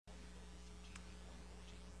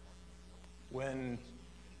When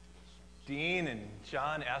Dean and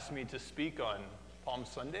John asked me to speak on Palm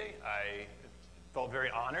Sunday, I felt very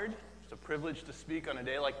honored. It's a privilege to speak on a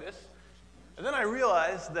day like this. And then I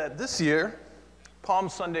realized that this year, Palm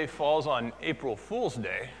Sunday falls on April Fool's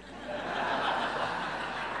Day.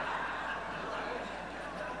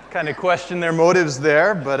 Kind of question their motives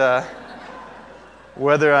there, but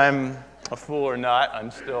whether I'm a fool or not,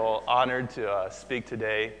 I'm still honored to speak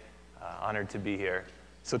today, honored to be here.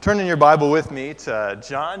 So turn in your Bible with me to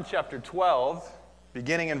John chapter 12,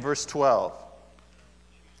 beginning in verse 12.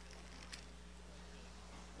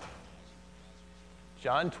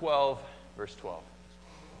 John 12, verse 12.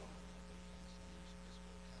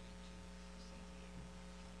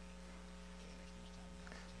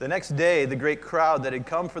 The next day, the great crowd that had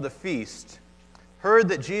come for the feast heard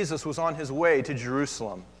that Jesus was on his way to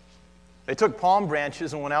Jerusalem. They took palm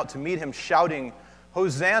branches and went out to meet him, shouting,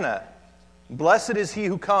 "Hosanna! Blessed is he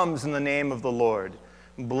who comes in the name of the Lord.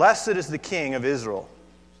 Blessed is the King of Israel."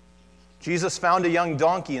 Jesus found a young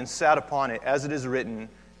donkey and sat upon it, as it is written,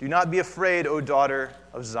 "Do not be afraid, O daughter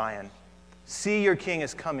of Zion. See, your king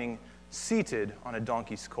is coming, seated on a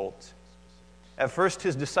donkey's colt." At first,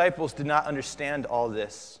 his disciples did not understand all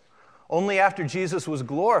this. Only after Jesus was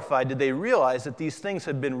glorified did they realize that these things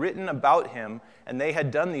had been written about him, and they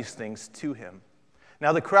had done these things to him.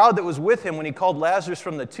 Now the crowd that was with him when he called Lazarus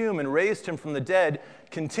from the tomb and raised him from the dead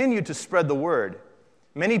continued to spread the word.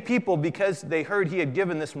 Many people, because they heard he had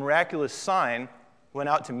given this miraculous sign, went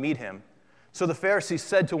out to meet him. So the Pharisees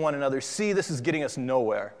said to one another, "See, this is getting us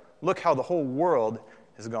nowhere. Look how the whole world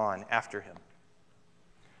has gone after him."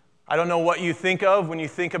 I don't know what you think of when you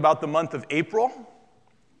think about the month of April.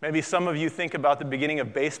 Maybe some of you think about the beginning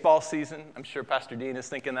of baseball season. I'm sure Pastor Dean is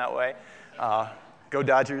thinking that way. Go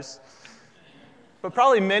Dodgers. But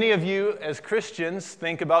probably many of you as Christians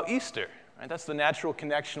think about Easter. Right? That's the natural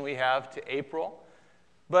connection we have to April.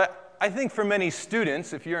 But I think for many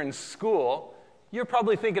students, if you're in school, you're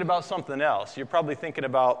probably thinking about something else. You're probably thinking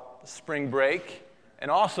about spring break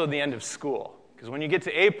and also the end of school. Because when you get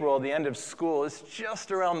to April, the end of school is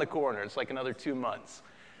just around the corner. It's like another 2 months.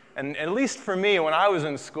 And at least for me, when I was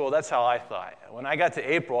in school, that's how I thought. When I got to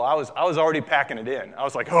April, I was already packing it in. I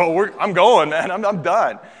was like, I'm going, man. I'm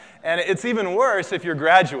done. And it's even worse if you're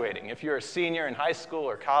graduating. If you're a senior in high school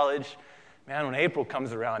or college, man, when April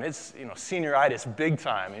comes around, it's, senioritis big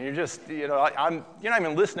time. And you're just, you're not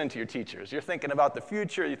even listening to your teachers. You're thinking about the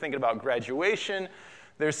future. You're thinking about graduation.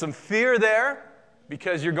 There's some fear there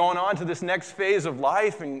because you're going on to this next phase of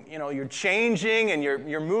life and, you're changing and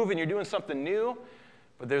you're moving, you're doing something new.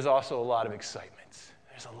 But there's also a lot of excitement.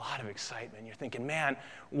 There's a lot of excitement. You're thinking, man,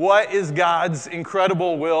 what is God's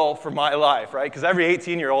incredible will for my life, right? Because every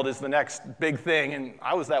 18-year-old is the next big thing, and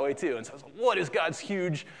I was that way too. And so I was like, what is God's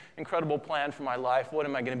huge, incredible plan for my life? What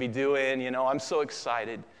am I going to be doing? I'm so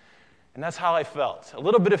excited. And that's how I felt. A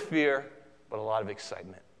little bit of fear, but a lot of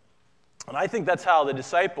excitement. And I think that's how the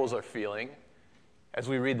disciples are feeling as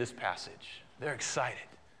we read this passage. They're excited.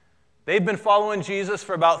 They've been following Jesus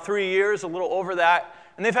for about 3 years, a little over that,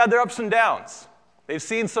 and they've had their ups and downs. They've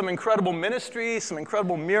seen some incredible ministry, some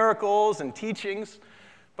incredible miracles and teachings,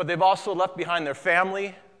 but they've also left behind their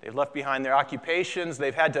family. They've left behind their occupations.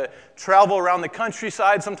 They've had to travel around the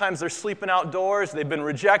countryside. Sometimes they're sleeping outdoors. They've been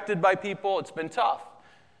rejected by people. It's been tough.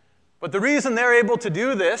 But the reason they're able to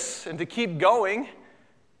do this and to keep going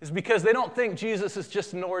is because they don't think Jesus is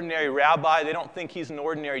just an ordinary rabbi. They don't think he's an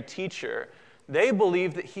ordinary teacher. They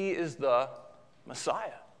believe that he is the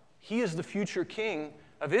Messiah. He is the future king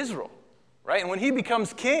of Israel. Right? And when he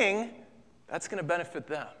becomes king, that's going to benefit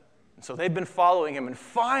them. And so they've been following him. And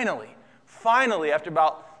finally, after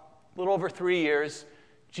about a little over 3 years,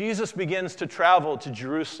 Jesus begins to travel to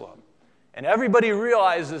Jerusalem. And everybody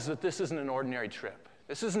realizes that this isn't an ordinary trip.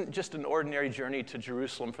 This isn't just an ordinary journey to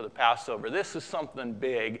Jerusalem for the Passover. This is something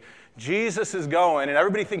big. Jesus is going, and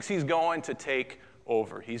everybody thinks he's going to take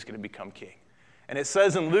over. He's going to become king. And it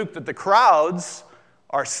says in Luke that the crowds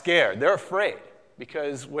are scared. They're afraid.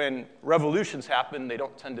 Because when revolutions happen, they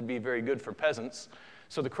don't tend to be very good for peasants.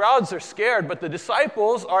 So the crowds are scared, but the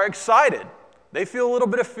disciples are excited. They feel a little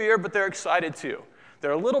bit of fear, but they're excited too.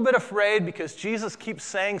 They're a little bit afraid because Jesus keeps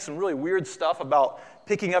saying some really weird stuff about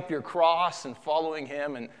picking up your cross and following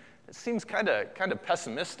him, and it seems kind of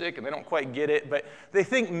pessimistic, and they don't quite get it. But they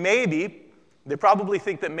probably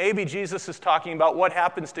think that maybe Jesus is talking about what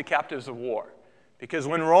happens to captives of war. Because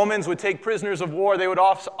when Romans would take prisoners of war, they would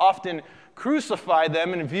often crucify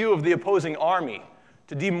them in view of the opposing army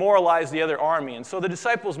to demoralize the other army. And so the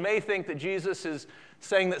disciples may think that Jesus is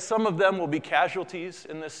saying that some of them will be casualties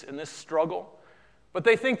in this struggle, but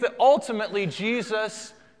they think that ultimately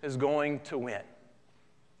Jesus is going to win.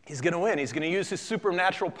 he's going to win. He's going to use his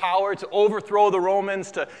supernatural power to overthrow the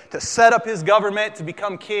Romans, to set up his government, to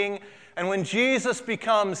become king. And when Jesus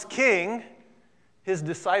becomes king, his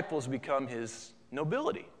disciples become his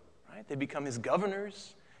nobility, right? They become his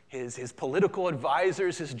governors, his political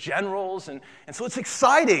advisors, his generals. And so it's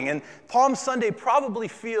exciting. And Palm Sunday probably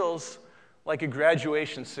feels like a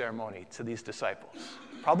graduation ceremony to these disciples.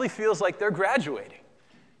 Probably feels like they're graduating.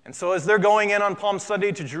 And so as they're going in on Palm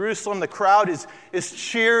Sunday to Jerusalem, the crowd is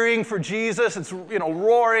cheering for Jesus. It's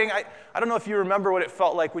roaring. I don't know if you remember what it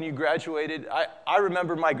felt like when you graduated. I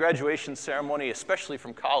remember my graduation ceremony, especially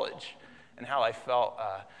from college, and how I felt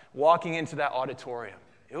walking into that auditorium.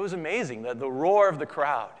 It was amazing, the roar of the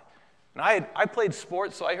crowd. And I played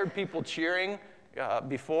sports, so I heard people cheering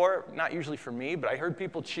before, not usually for me, but I heard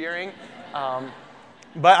people cheering.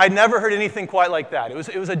 But I never heard anything quite like that. It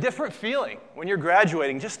was a different feeling when you're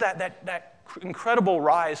graduating, just that incredible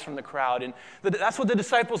rise from the crowd. And that's what the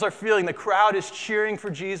disciples are feeling. The crowd is cheering for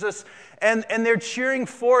Jesus, and they're cheering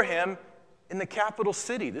for him in the capital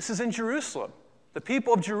city. This is in Jerusalem. The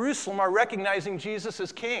people of Jerusalem are recognizing Jesus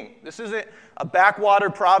as king. This isn't a backwater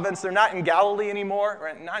province. They're not in Galilee anymore,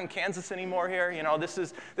 or not in Kansas anymore here. This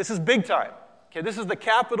is big time. Okay, this is the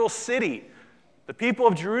capital city. The people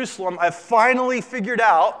of Jerusalem have finally figured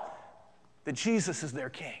out that Jesus is their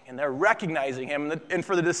king, and they're recognizing him. And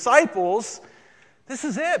for the disciples, this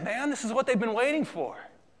is it, man. This is what they've been waiting for.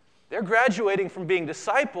 They're graduating from being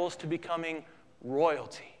disciples to becoming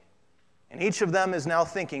royalty. And each of them is now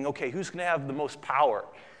thinking, okay, who's going to have the most power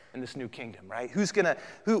in this new kingdom, right?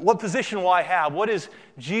 What position will I have? What is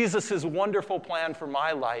Jesus' wonderful plan for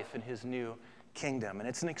my life in his new kingdom? And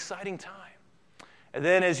it's an exciting time. And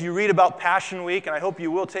then as you read about Passion Week, and I hope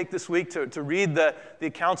you will take this week to read the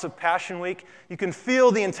accounts of Passion Week, you can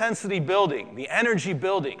feel the intensity building, the energy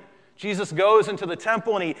building. Jesus goes into the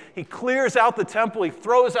temple and he clears out the temple. He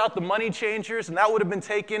throws out the money changers, and that would have been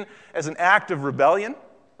taken as an act of rebellion,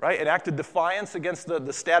 right? An act of defiance against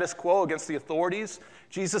the status quo, against the authorities.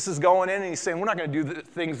 Jesus is going in and he's saying, we're not going to do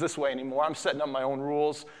things this way anymore. I'm setting up my own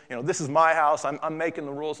rules. This is my house. I'm making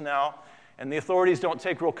the rules now. And the authorities don't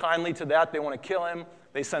take real kindly to that. They want to kill him.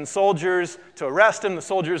 They send soldiers to arrest him. The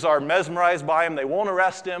soldiers are mesmerized by him. They won't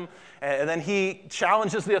arrest him. And then he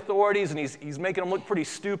challenges the authorities, and he's making them look pretty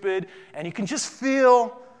stupid. And you can just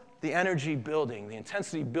feel the energy building, the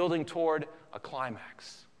intensity building toward a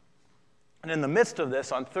climax. And in the midst of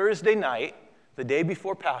this, on Thursday night, the day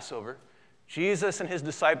before Passover, Jesus and his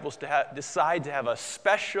disciples decide to have a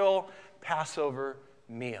special Passover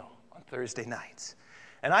meal on Thursday nights.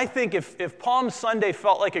 And I think if Palm Sunday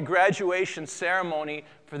felt like a graduation ceremony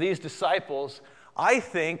for these disciples, I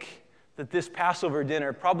think that this Passover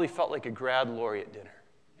dinner probably felt like a grad laureate dinner.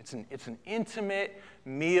 It's an intimate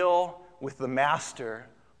meal with the Master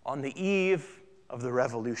on the eve of the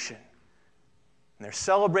revolution. And they're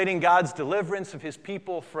celebrating God's deliverance of his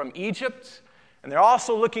people from Egypt, and they're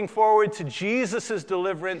also looking forward to Jesus'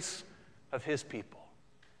 deliverance of his people.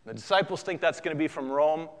 The disciples think that's going to be from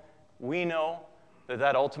Rome. We know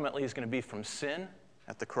that ultimately is going to be from sin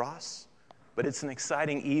at the cross. But it's an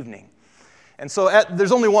exciting evening. And so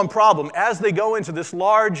there's only one problem. As they go into this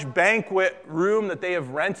large banquet room that they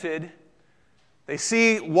have rented, they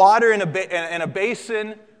see water in a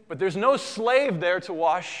basin, but there's no slave there to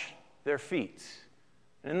wash their feet.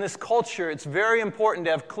 And in this culture, it's very important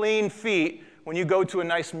to have clean feet when you go to a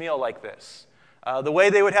nice meal like this. The way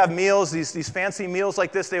they would have meals, these fancy meals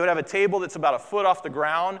like this, they would have a table that's about a foot off the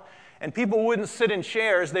ground. And people wouldn't sit in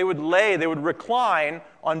chairs. They would recline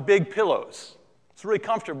on big pillows. It's really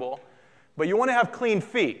comfortable. But you want to have clean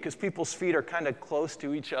feet because people's feet are kind of close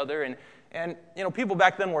to each other. And people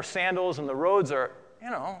back then wore sandals, and the roads are,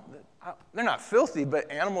 they're not filthy, but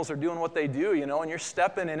animals are doing what they do, and you're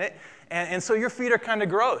stepping in it. And so your feet are kind of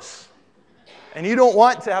gross. And you don't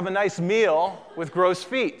want to have a nice meal with gross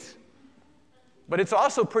feet. But it's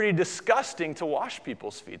also pretty disgusting to wash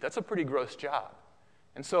people's feet. That's a pretty gross job.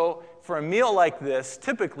 And so for a meal like this,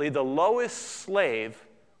 typically the lowest slave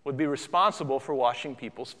would be responsible for washing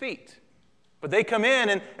people's feet. But they come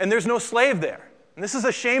in and there's no slave there. And this is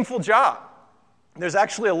a shameful job. There's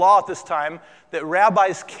actually a law at this time that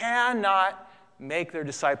rabbis cannot make their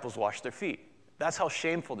disciples wash their feet. That's how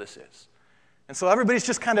shameful this is. And so everybody's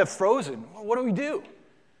just kind of frozen. Well, what do we do?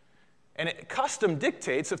 And custom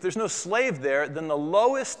dictates if there's no slave there, then the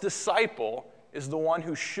lowest disciple is the one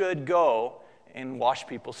who should go and wash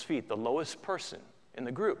people's feet, the lowest person in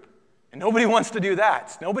the group. And nobody wants to do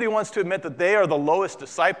that. Nobody wants to admit that they are the lowest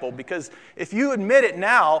disciple, because if you admit it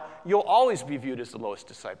now, you'll always be viewed as the lowest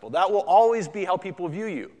disciple. That will always be how people view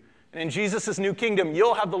you. And in Jesus' new kingdom,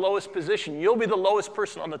 you'll have the lowest position. You'll be the lowest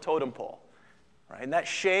person on the totem pole. right? And that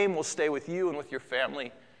shame will stay with you and with your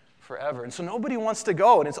family forever. And so nobody wants to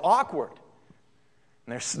go, and it's awkward.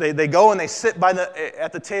 And they go and they sit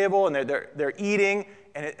at the table, and they're eating,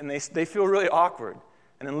 and they feel really awkward.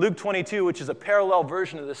 And in Luke 22, which is a parallel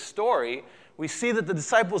version of this story, we see that the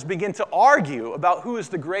disciples begin to argue about who is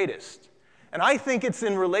the greatest. And I think it's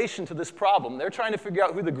in relation to this problem. They're trying to figure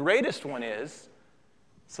out who the greatest one is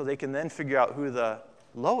so they can then figure out who the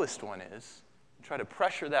lowest one is and try to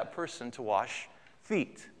pressure that person to wash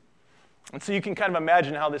feet. And so you can kind of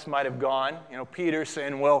imagine how this might have gone. Peter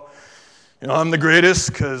saying, well, I'm the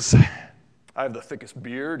greatest because I have the thickest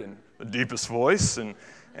beard and the deepest voice.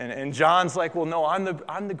 And John's like, well, no,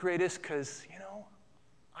 I'm the greatest because,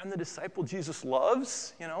 I'm the disciple Jesus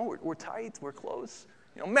loves. We're tight, we're close.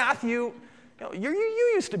 Matthew,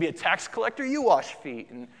 you used to be a tax collector, you wash feet.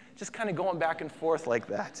 And just kind of going back and forth like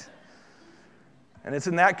that. And it's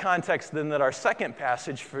in that context then that our second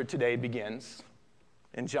passage for today begins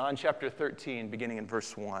in John chapter 13, beginning in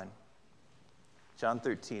verse 1. John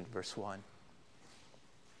 13, verse 1.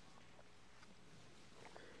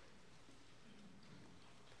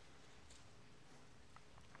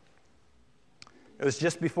 It was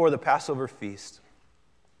just before the Passover feast.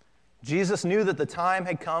 Jesus knew that the time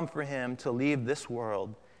had come for him to leave this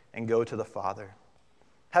world and go to the Father.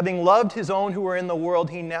 Having loved his own who were in the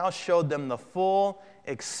world, he now showed them the full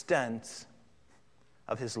extent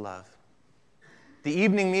of his love. The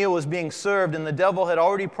evening meal was being served, and the devil had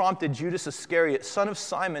already prompted Judas Iscariot, son of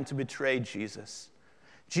Simon, to betray Jesus.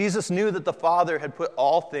 Jesus knew that the Father had put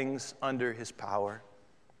all things under his power,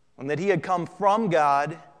 and that he had come from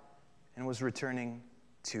God and was returning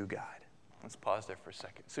to God. Let's pause there for a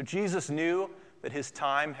second. So Jesus knew that his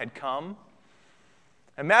time had come.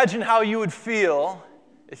 Imagine how you would feel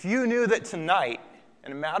if you knew that tonight,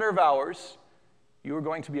 in a matter of hours, you were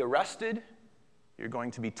going to be arrested, you're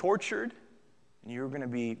going to be tortured, and you're going to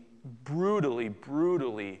be brutally,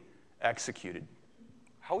 brutally executed.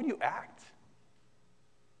 How would you act?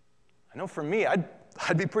 I know for me,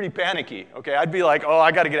 I'd be pretty panicky, okay? I'd be like,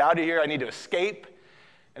 I got to get out of here, I need to escape.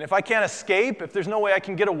 And if I can't escape, if there's no way I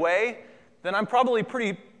can get away, then I'm probably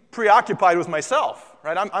pretty preoccupied with myself,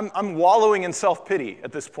 right? I'm wallowing in self-pity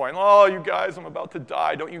at this point. Oh, you guys, I'm about to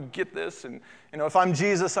die. Don't you get this? And if I'm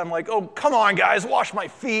Jesus, I'm like, oh, come on, guys, wash my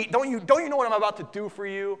feet. Don't you know what I'm about to do for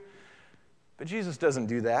you? But Jesus doesn't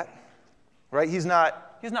do that, right? He's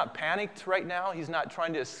not panicked right now. He's not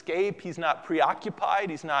trying to escape. He's not preoccupied.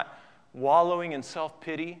 He's not wallowing in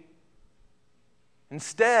self-pity.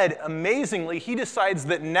 Instead, amazingly, he decides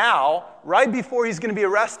that now, right before he's going to be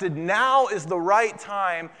arrested, now is the right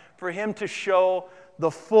time for him to show the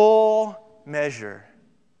full measure,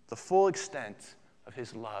 the full extent of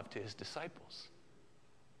his love to his disciples.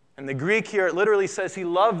 In the Greek here, it literally says he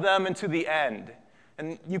loved them unto the end.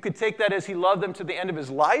 And you could take that as he loved them to the end of his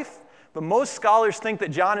life, but most scholars think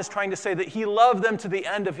that John is trying to say that he loved them to the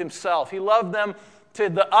end of himself. He loved them to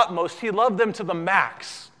the utmost. He loved them to the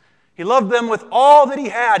max. He loved them with all that he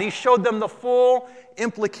had. He showed them the full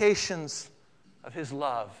implications of his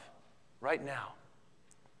love right now.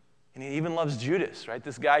 And he even loves Judas, right?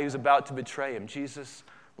 This guy who's about to betray him. Jesus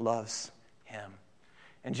loves him.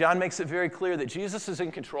 And John makes it very clear that Jesus is in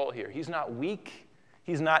control here. He's not weak.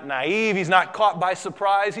 He's not naive. He's not caught by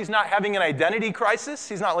surprise. He's not having an identity crisis.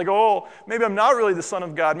 He's not like, maybe I'm not really the Son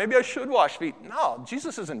of God. Maybe I should wash feet. No,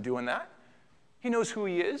 Jesus isn't doing that. He knows who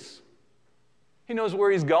he is. He knows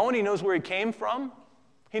where he's going. He knows where he came from.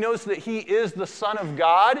 He knows that he is the Son of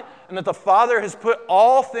God and that the Father has put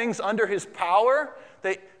all things under his power.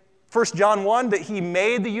 That 1 John 1, that he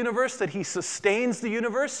made the universe, that he sustains the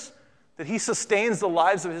universe, that he sustains the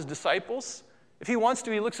lives of his disciples. If he wants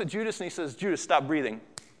to, he looks at Judas and he says, Judas, stop breathing.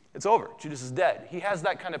 It's over. Judas is dead. He has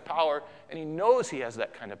that kind of power, and he knows he has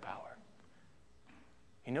that kind of power.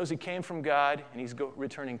 He knows he came from God, and he's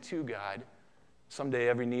returning to God. Someday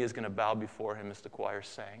every knee is going to bow before him, as the choir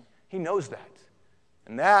sang. He knows that.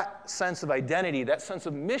 And that sense of identity, that sense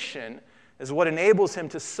of mission, is what enables him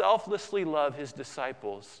to selflessly love his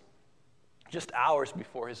disciples just hours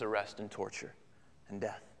before his arrest and torture and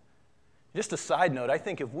death. Just a side note, I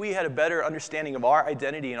think if we had a better understanding of our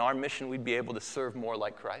identity and our mission, we'd be able to serve more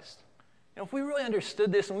like Christ. If we really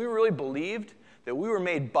understood this and we really believed that we were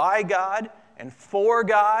made by God and for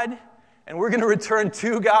God, and we're going to return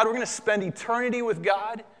to God. We're going to spend eternity with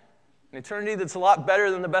God, an eternity that's a lot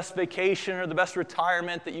better than the best vacation or the best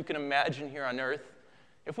retirement that you can imagine here on earth.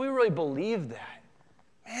 If we really believe that,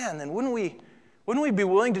 man, then wouldn't we be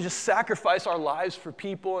willing to just sacrifice our lives for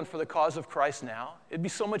people and for the cause of Christ now? It'd be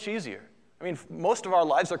so much easier. I mean, most of our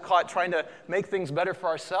lives are caught trying to make things better for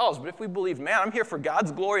ourselves. But if we believe, man, I'm here for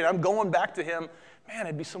God's glory and I'm going back to him, man,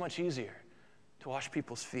 it'd be so much easier. to wash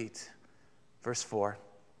people's feet. Verse 4.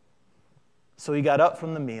 So he got up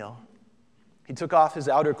from the meal. He took off his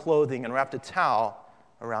outer clothing and wrapped a towel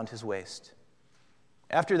around his waist.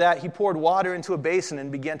 After that, he poured water into a basin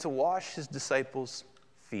and began to wash his disciples'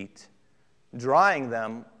 feet, drying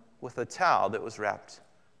them with a towel that was wrapped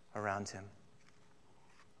around him.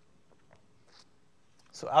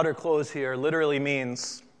 So outer clothes here literally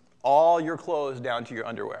means all your clothes down to your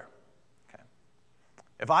underwear. Okay.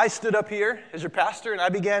 If I stood up here as your pastor and I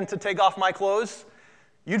began to take off my clothes,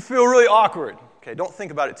 you'd feel really awkward. Okay, don't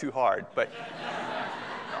think about it too hard, but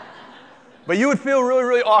but you would feel really,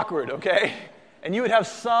 really awkward, okay? And you would have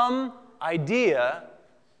some idea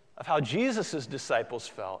of how Jesus' disciples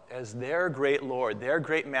felt as their great Lord, their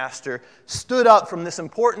great master, stood up from this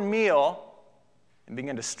important meal and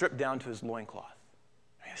began to strip down to his loincloth.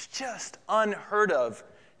 It's just unheard of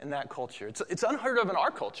in that culture. It's unheard of in our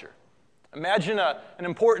culture. Imagine an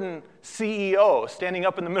important CEO standing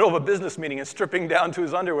up in the middle of a business meeting and stripping down to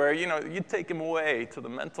his underwear. You know, you'd take him away to the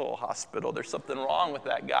mental hospital. There's something wrong with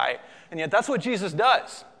that guy. And yet that's what Jesus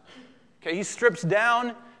does. Okay, he strips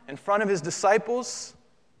down in front of his disciples,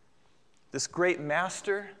 this great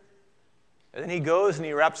master, and then he goes and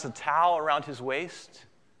he wraps a towel around his waist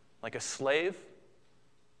like a slave,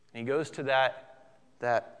 and he goes to that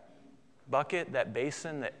bucket, that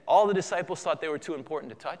basin that all the disciples thought they were too important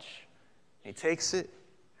to touch. And he takes it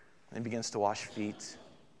and he begins to wash feet.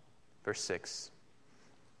 Verse 6.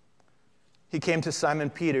 He came to Simon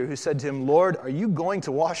Peter, who said to him, "Lord, are you going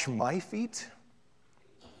to wash my feet?"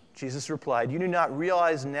 Jesus replied, "You do not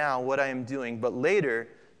realize now what I am doing, but later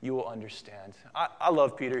you will understand." I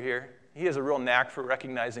love Peter here. He has a real knack for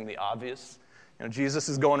recognizing the obvious. You know, Jesus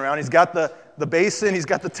is going around. He's got the basin. He's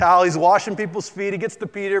got the towel. He's washing people's feet. He gets to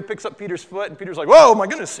Peter, picks up Peter's foot, and Peter's like, "Whoa, my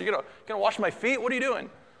goodness, you're gonna wash my feet? What are you doing?"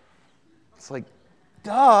 It's like,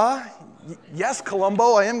 duh. Yes,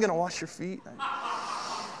 Columbo, I am going to wash your feet.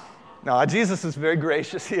 No, Jesus is very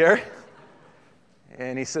gracious here.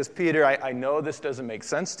 And he says, "Peter, I know this doesn't make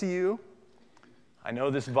sense to you. I know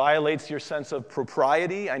this violates your sense of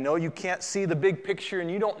propriety. I know you can't see the big picture and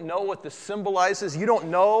you don't know what this symbolizes. You don't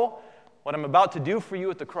know what I'm about to do for you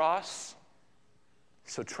at the cross.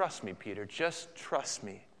 So trust me, Peter. Just trust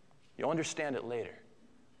me. You'll understand it later."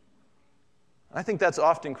 I think that's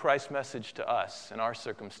often Christ's message to us in our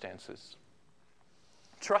circumstances.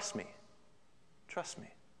 Trust me. Trust me.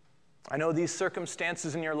 I know these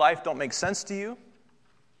circumstances in your life don't make sense to you.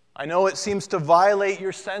 I know it seems to violate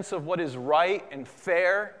your sense of what is right and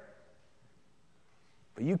fair.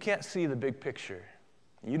 But you can't see the big picture.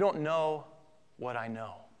 You don't know what I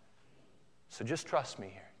know. So just trust me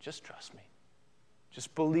here. Just trust me.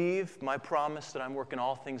 Just believe my promise that I'm working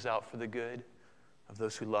all things out for the good of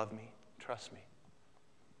those who love me. Trust me.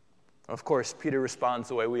 Of course, Peter responds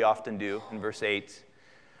the way we often do in verse 8.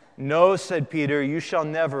 "No," said Peter, "you shall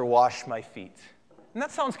never wash my feet." And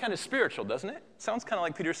that sounds kind of spiritual, doesn't it? It sounds kind of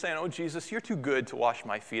like Peter saying, "Oh, Jesus, you're too good to wash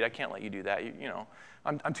my feet. I can't let you do that.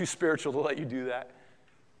 I'm too spiritual to let you do that."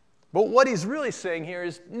 But what he's really saying here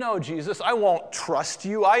is, "No, Jesus, I won't trust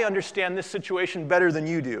you. I understand this situation better than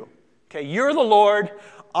you do. Okay, you're the Lord.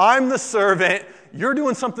 I'm the servant. You're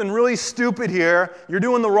doing something really stupid here. You're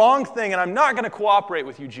doing the wrong thing, and I'm not going to cooperate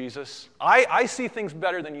with you, Jesus. I see things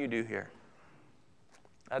better than you do here."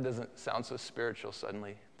 That doesn't sound so spiritual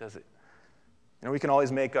suddenly, does it? You know, we can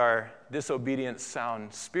always make our disobedience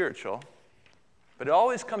sound spiritual, but it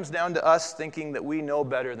always comes down to us thinking that we know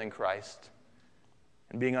better than Christ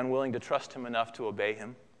and being unwilling to trust him enough to obey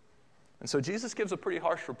him. And so Jesus gives a pretty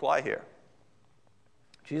harsh reply here.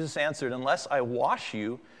 Jesus answered, "Unless I wash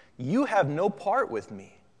you, you have no part with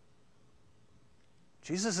me."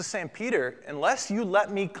 Jesus is saying, "Peter, unless you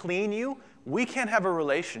let me clean you, we can't have a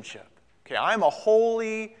relationship. Okay, I'm a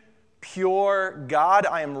holy, pure God.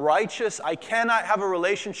 I am righteous. I cannot have a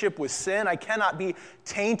relationship with sin. I cannot be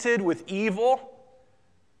tainted with evil.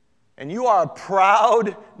 And you are a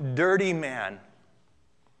proud, dirty man.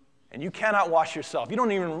 And you cannot wash yourself. You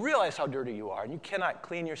don't even realize how dirty you are. And you cannot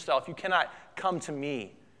clean yourself. You cannot come to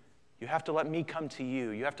me. You have to let me come to you.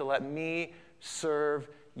 You have to let me serve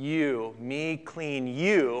you, me clean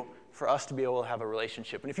you, for us to be able to have a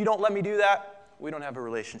relationship. And if you don't let me do that, we don't have a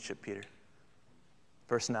relationship, Peter."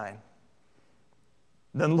 Verse 9.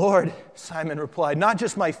 "Then, Lord," Simon replied, "not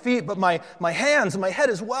just my feet, but my hands and my head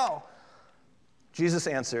as well." Jesus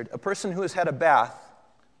answered, "A person who has had a bath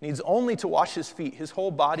needs only to wash his feet. His whole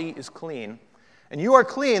body is clean. And you are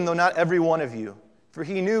clean, though not every one of you." For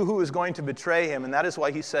he knew who was going to betray him, and that is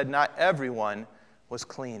why he said not everyone was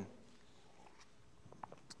clean.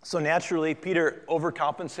 So naturally, Peter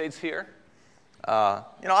overcompensates here.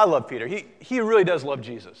 I love Peter. He really does love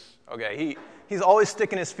Jesus. Okay, he's always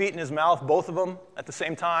sticking his feet in his mouth, both of them at the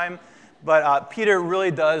same time. But Peter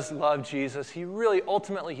really does love Jesus. He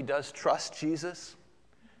does trust Jesus.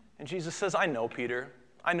 And Jesus says, I know, Peter.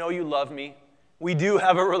 I know you love me. We do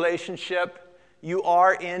have a relationship. You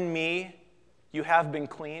are in me. You have been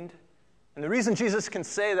cleaned. And the reason Jesus can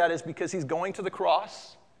say that is because he's going to the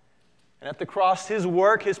cross. And at the cross, his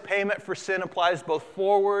work, his payment for sin applies both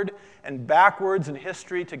forward and backwards in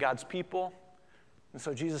history to God's people. And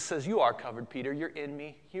so Jesus says, you are covered, Peter. You're in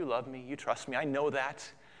me. You love me. You trust me. I know that.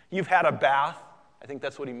 You've had a bath. I think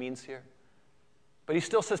that's what he means here. But he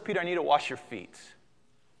still says, Peter, I need to wash your feet.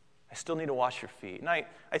 I still need to wash your feet. And I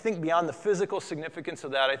think beyond the physical significance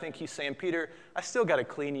of that, I think he's saying, Peter, I still got to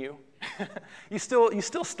clean you. You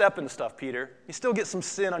still step in stuff, Peter. You still get some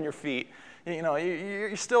sin on your feet.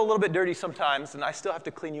 You're still a little bit dirty sometimes, and I still have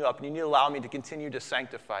to clean you up. And you need to allow me to continue to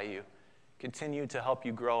sanctify you, continue to help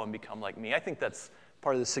you grow and become like me. I think that's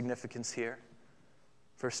part of the significance here.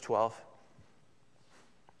 Verse 12.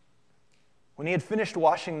 When he had finished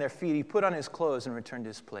washing their feet, he put on his clothes and returned to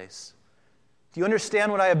his place. Do you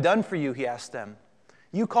understand what I have done for you? He asked them.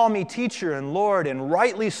 You call me teacher and Lord, and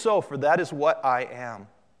rightly so, for that is what I am.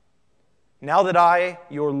 Now that I,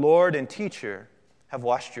 your Lord and teacher, have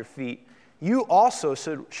washed your feet, you also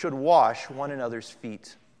should wash one another's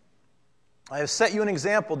feet. I have set you an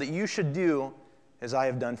example that you should do as I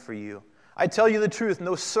have done for you. I tell you the truth,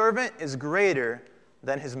 no servant is greater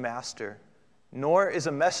than his master, nor is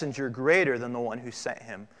a messenger greater than the one who sent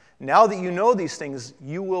him. Now that you know these things,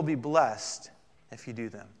 you will be blessed if you do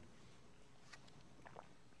them.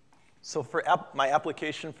 So for my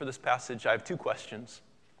application for this passage, I have two questions.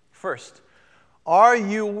 First, are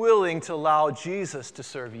you willing to allow Jesus to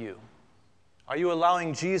serve you? Have you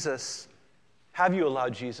allowed Jesus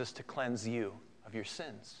to cleanse you of your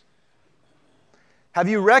sins? Have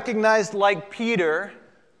you recognized, like Peter,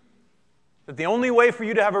 that the only way for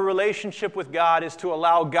you to have a relationship with God is to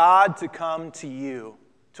allow God to come to you,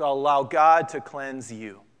 to allow God to cleanse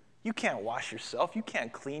you? You can't wash yourself. You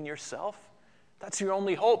can't clean yourself. That's your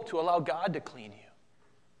only hope, to allow God to clean you.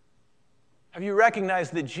 Have you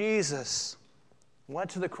recognized that Jesus went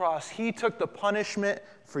to the cross? He took the punishment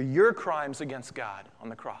for your crimes against God on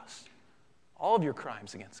the cross. All of your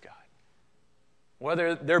crimes against God.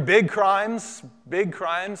 Whether they're big crimes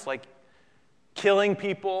like killing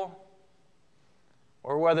people,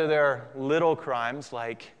 or whether they're little crimes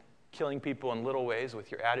like killing people in little ways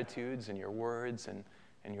with your attitudes and your words and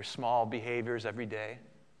your small behaviors every day.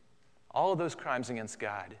 All of those crimes against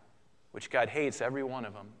God, which God hates, every one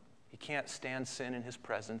of them. He can't stand sin in his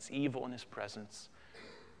presence, evil in his presence.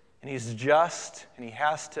 And he's just, and he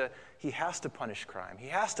has to punish crime. He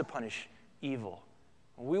has to punish evil.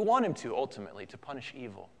 We want him to, ultimately, to punish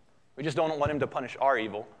evil. We just don't want him to punish our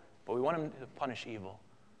evil, but we want him to punish evil.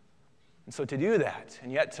 And so to do that,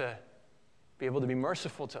 and yet to be able to be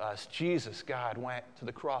merciful to us, Jesus, God, went to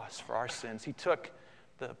the cross for our sins. He took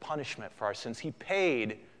the punishment for our sins. He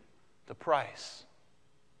paid the price.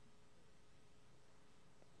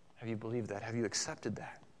 Have you believed that? Have you accepted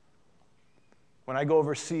that? When I go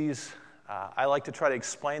overseas, I like to try to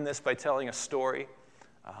explain this by telling a story.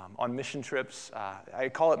 On mission trips, I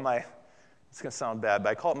call it it's going to sound bad, but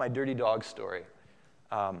I call it my dirty dog story.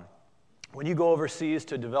 When you go overseas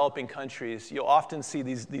to developing countries, you'll often see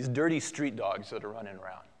these dirty street dogs that are running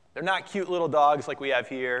around. They're not cute little dogs like we have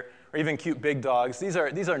here, or even cute big dogs. These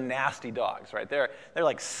are nasty dogs, right? They're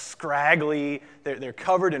like scraggly. They're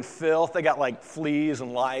covered in filth. They got like fleas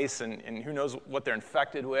and lice and who knows what they're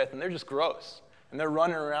infected with, and they're just gross. And they're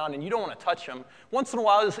running around, and you don't want to touch them. Once in a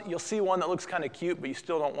while, you'll see one that looks kind of cute, but you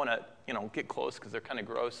still don't want to, get close because they're kind of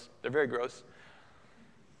gross. They're very gross.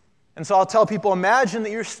 And so I'll tell people, imagine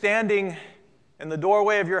that you're standing in the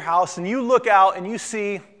doorway of your house, and you look out, and you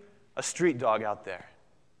see a street dog out there.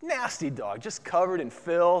 Nasty dog, just covered in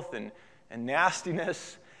filth and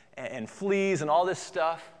nastiness and fleas and all this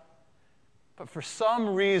stuff. But for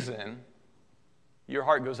some reason, your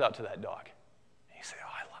heart goes out to that dog. And you say,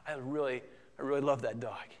 I really love that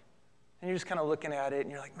dog. And you're just kind of looking at it,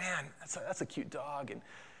 and you're like, man, that's a cute dog.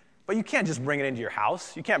 But you can't just bring it into your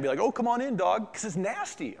house. You can't be like, oh, come on in, dog, because it's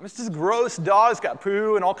nasty. It's this gross dog. It's got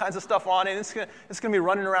poo and all kinds of stuff on it. It's going to be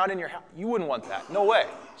running around in your house. You wouldn't want that. No way.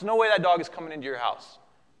 There's no way that dog is coming into your house.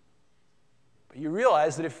 But you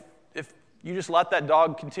realize that if you just let that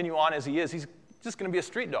dog continue on as he is, he's just going to be a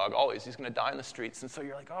street dog always. He's going to die in the streets. And so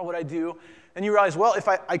you're like, oh, what'd I do? And you realize, well, if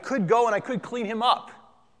I could go and I could clean him up.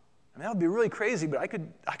 I mean, that would be really crazy, but I could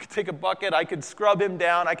take a bucket, I could scrub him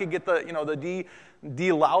down, I could get the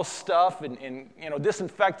de-louse stuff and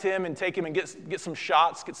disinfect him and take him and get some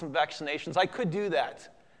shots, get some vaccinations. I could do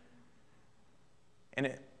that.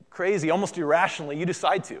 And crazy, almost irrationally, you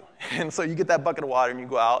decide to. And so you get that bucket of water and you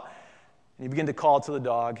go out and you begin to call to the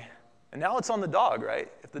dog. And now it's on the dog, right?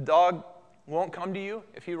 If the dog won't come to you,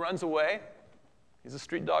 if he runs away, he's a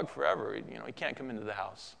street dog forever. He can't come into the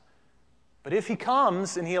house. But if he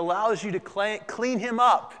comes and he allows you to clean him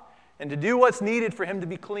up and to do what's needed for him to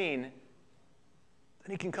be clean, then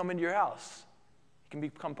he can come into your house. He can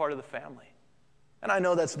become part of the family. And I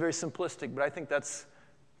know that's very simplistic, but I think that's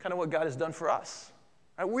kind of what God has done for us.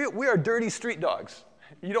 We are dirty street dogs.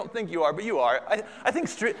 You don't think you are, but you are. I think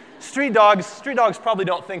street dogs probably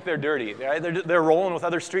don't think they're dirty. Right? They're rolling with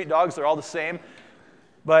other street dogs. They're all the same.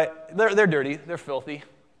 But they're dirty. They're filthy.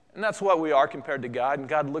 And that's what we are compared to God. And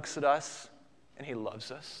God looks at us, and he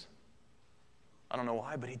loves us. I don't know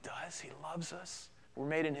why, but he does. He loves us. We're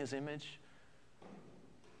made in his image.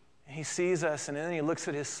 And he sees us, and then he looks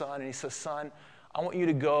at his son, and he says, son, I want you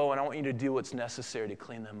to go, and I want you to do what's necessary to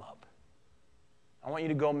clean them up. I want you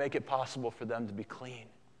to go make it possible for them to be clean.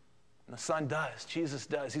 And the son does. Jesus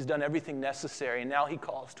does. He's done everything necessary, and now he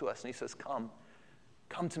calls to us, and he says, come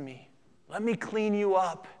to me. Let me clean you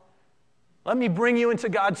up. Let me bring you into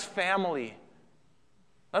God's family.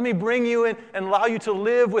 Let me bring you in and allow you to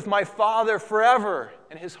live with my Father forever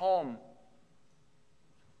in his home.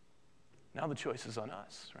 Now the choice is on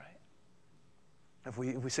us, right? If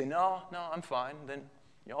we say, no, I'm fine, then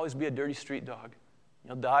you'll always be a dirty street dog.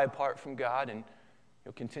 You'll die apart from God, and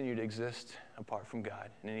you'll continue to exist apart from God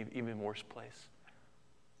in an even worse place.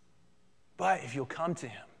 But if you'll come to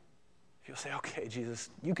him, if you'll say, okay, Jesus,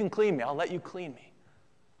 you can clean me, I'll let you clean me,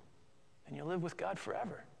 then you'll live with God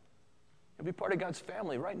forever. You'll be part of God's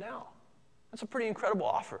family right now. That's a pretty incredible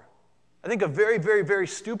offer. I think a very, very, very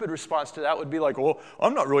stupid response to that would be like, well,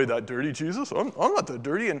 I'm not really that dirty, Jesus. I'm not that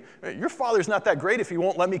dirty, and your Father's not that great if he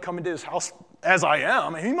won't let me come into his house as I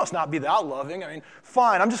am. I mean, he must not be that loving. I mean,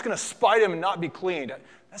 fine, I'm just going to spite him and not be cleaned.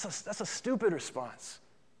 That's a stupid response.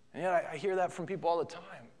 And yet I hear that from people all the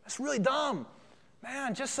time. That's really dumb.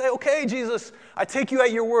 Man, just say, okay, Jesus, I take you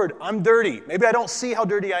at your word. I'm dirty. Maybe I don't see how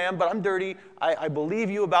dirty I am, but I'm dirty. I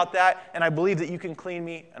believe you about that, and I believe that you can clean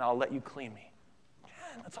me, and I'll let you clean me.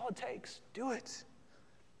 Man, that's all it takes. Do it.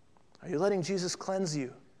 Are you letting Jesus cleanse you?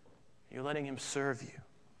 Are you letting him serve you?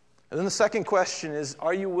 And then the second question is,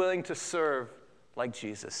 are you willing to serve like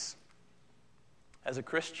Jesus? As a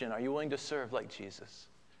Christian, are you willing to serve like Jesus?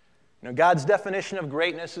 God's definition of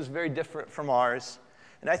greatness is very different from ours.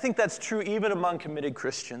 And I think that's true even among committed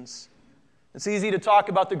Christians. It's easy to talk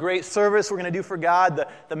about the great service we're going to do for God,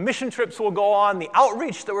 the mission trips we'll go on, the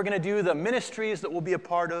outreach that we're going to do, the ministries that we'll be a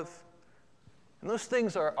part of. And those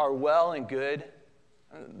things are well and good.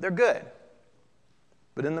 They're good.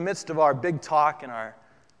 But in the midst of our big talk and our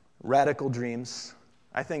radical dreams,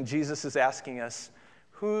 I think Jesus is asking us,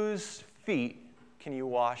 whose feet can you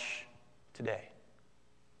wash today?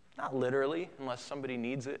 Not literally, unless somebody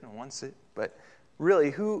needs it and wants it, but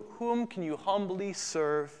really, whom can you humbly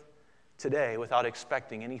serve today without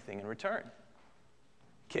expecting anything in return?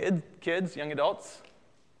 Kids, young adults,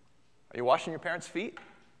 are you washing your parents' feet?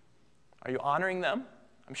 Are you honoring them?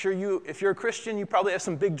 I'm sure if you're a Christian, you probably have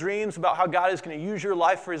some big dreams about how God is going to use your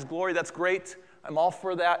life for his glory. That's great. I'm all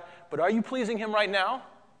for that. But are you pleasing him right now?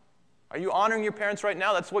 Are you honoring your parents right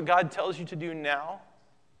now? That's what God tells you to do now,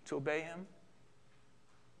 to obey him.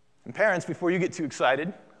 And parents, before you get too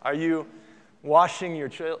excited, are you washing your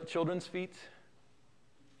children's feet?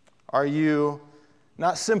 Are you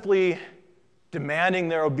not simply demanding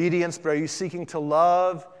their obedience, but are you seeking to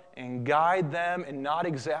love and guide them and not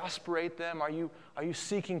exasperate them? Are you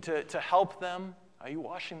seeking to help them? Are you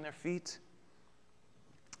washing their feet?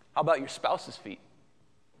 How about your spouse's feet?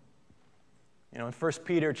 In 1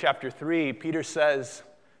 Peter chapter 3, Peter says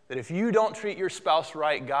that if you don't treat your spouse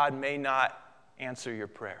right, God may not answer your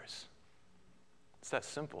prayers. It's that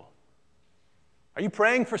simple. Are you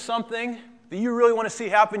praying for something that you really want to see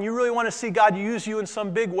happen? You really want to see God use you in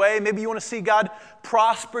some big way? Maybe you want to see God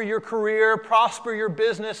prosper your career, prosper your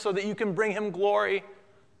business so that you can bring him glory.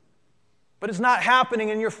 But it's not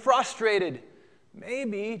happening and you're frustrated.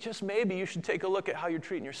 Maybe, just maybe, you should take a look at how you're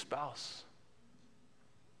treating your spouse.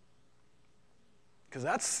 Because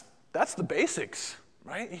that's the basics,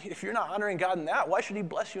 right? If you're not honoring God in that, why should he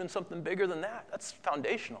bless you in something bigger than that? That's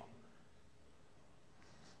foundational.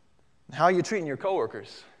 How are you treating your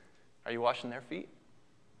coworkers? Are you washing their feet?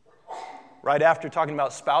 Right after talking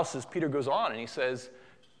about spouses, Peter goes on and he says,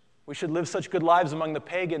 we should live such good lives among the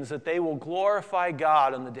pagans that they will glorify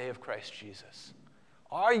God on the day of Christ Jesus.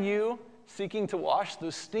 Are you seeking to wash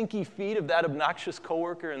those stinky feet of that obnoxious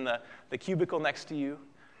coworker in the cubicle next to you?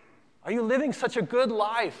 Are you living such a good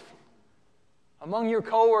life among your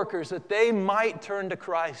coworkers that they might turn to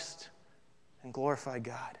Christ and glorify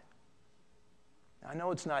God? I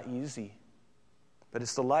know it's not easy, but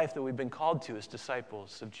it's the life that we've been called to as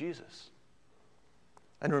disciples of Jesus.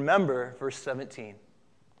 And remember, verse 17.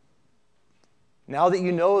 Now that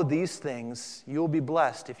you know these things, you will be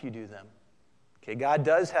blessed if you do them. Okay, God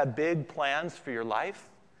does have big plans for your life.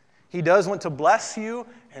 He does want to bless you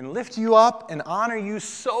and lift you up and honor you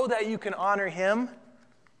so that you can honor Him.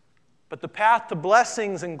 But the path to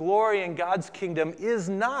blessings and glory in God's kingdom is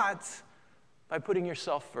not by putting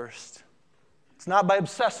yourself first. It's not by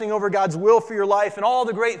obsessing over God's will for your life and all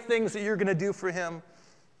the great things that you're going to do for Him.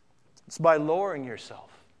 It's by lowering yourself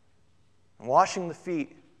and washing the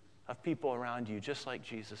feet of people around you just like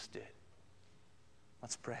Jesus did.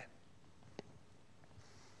 Let's pray.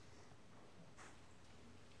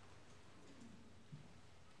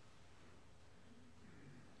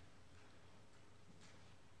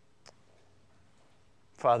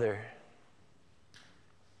 Father,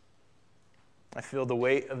 I feel the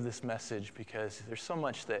weight of this message because there's so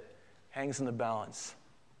much that hangs in the balance.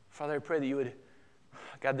 Father, I pray that you would,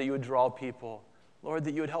 God, that you would draw people. Lord,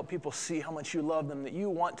 that you would help people see how much you love them, that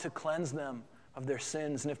you want to cleanse them of their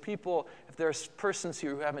sins. And if there's persons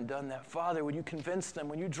here who haven't done that, Father, would you convince them,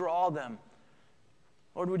 would you draw them?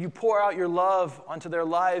 Lord, would you pour out your love onto their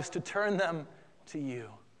lives to turn them to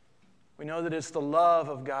you? We know that it's the love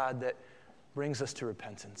of God that brings us to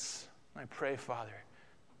repentance. I pray, Father,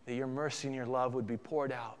 that your mercy and your love would be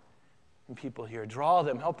poured out in people here. Draw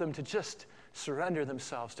them, help them to just surrender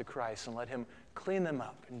themselves to Christ and let Him clean them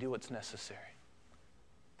up and do what's necessary.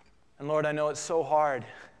 And Lord, I know it's so hard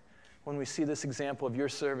when we see this example of your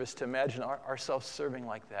service to imagine ourselves serving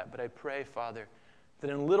like that. But I pray, Father, that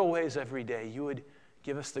in little ways every day you would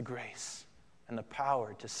give us the grace and the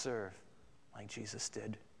power to serve like Jesus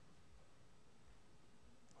did.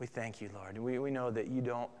 We thank you, Lord. We know that you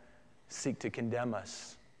don't seek to condemn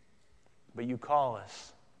us, but you call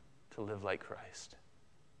us to live like Christ.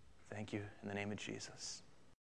 Thank you in the name of Jesus.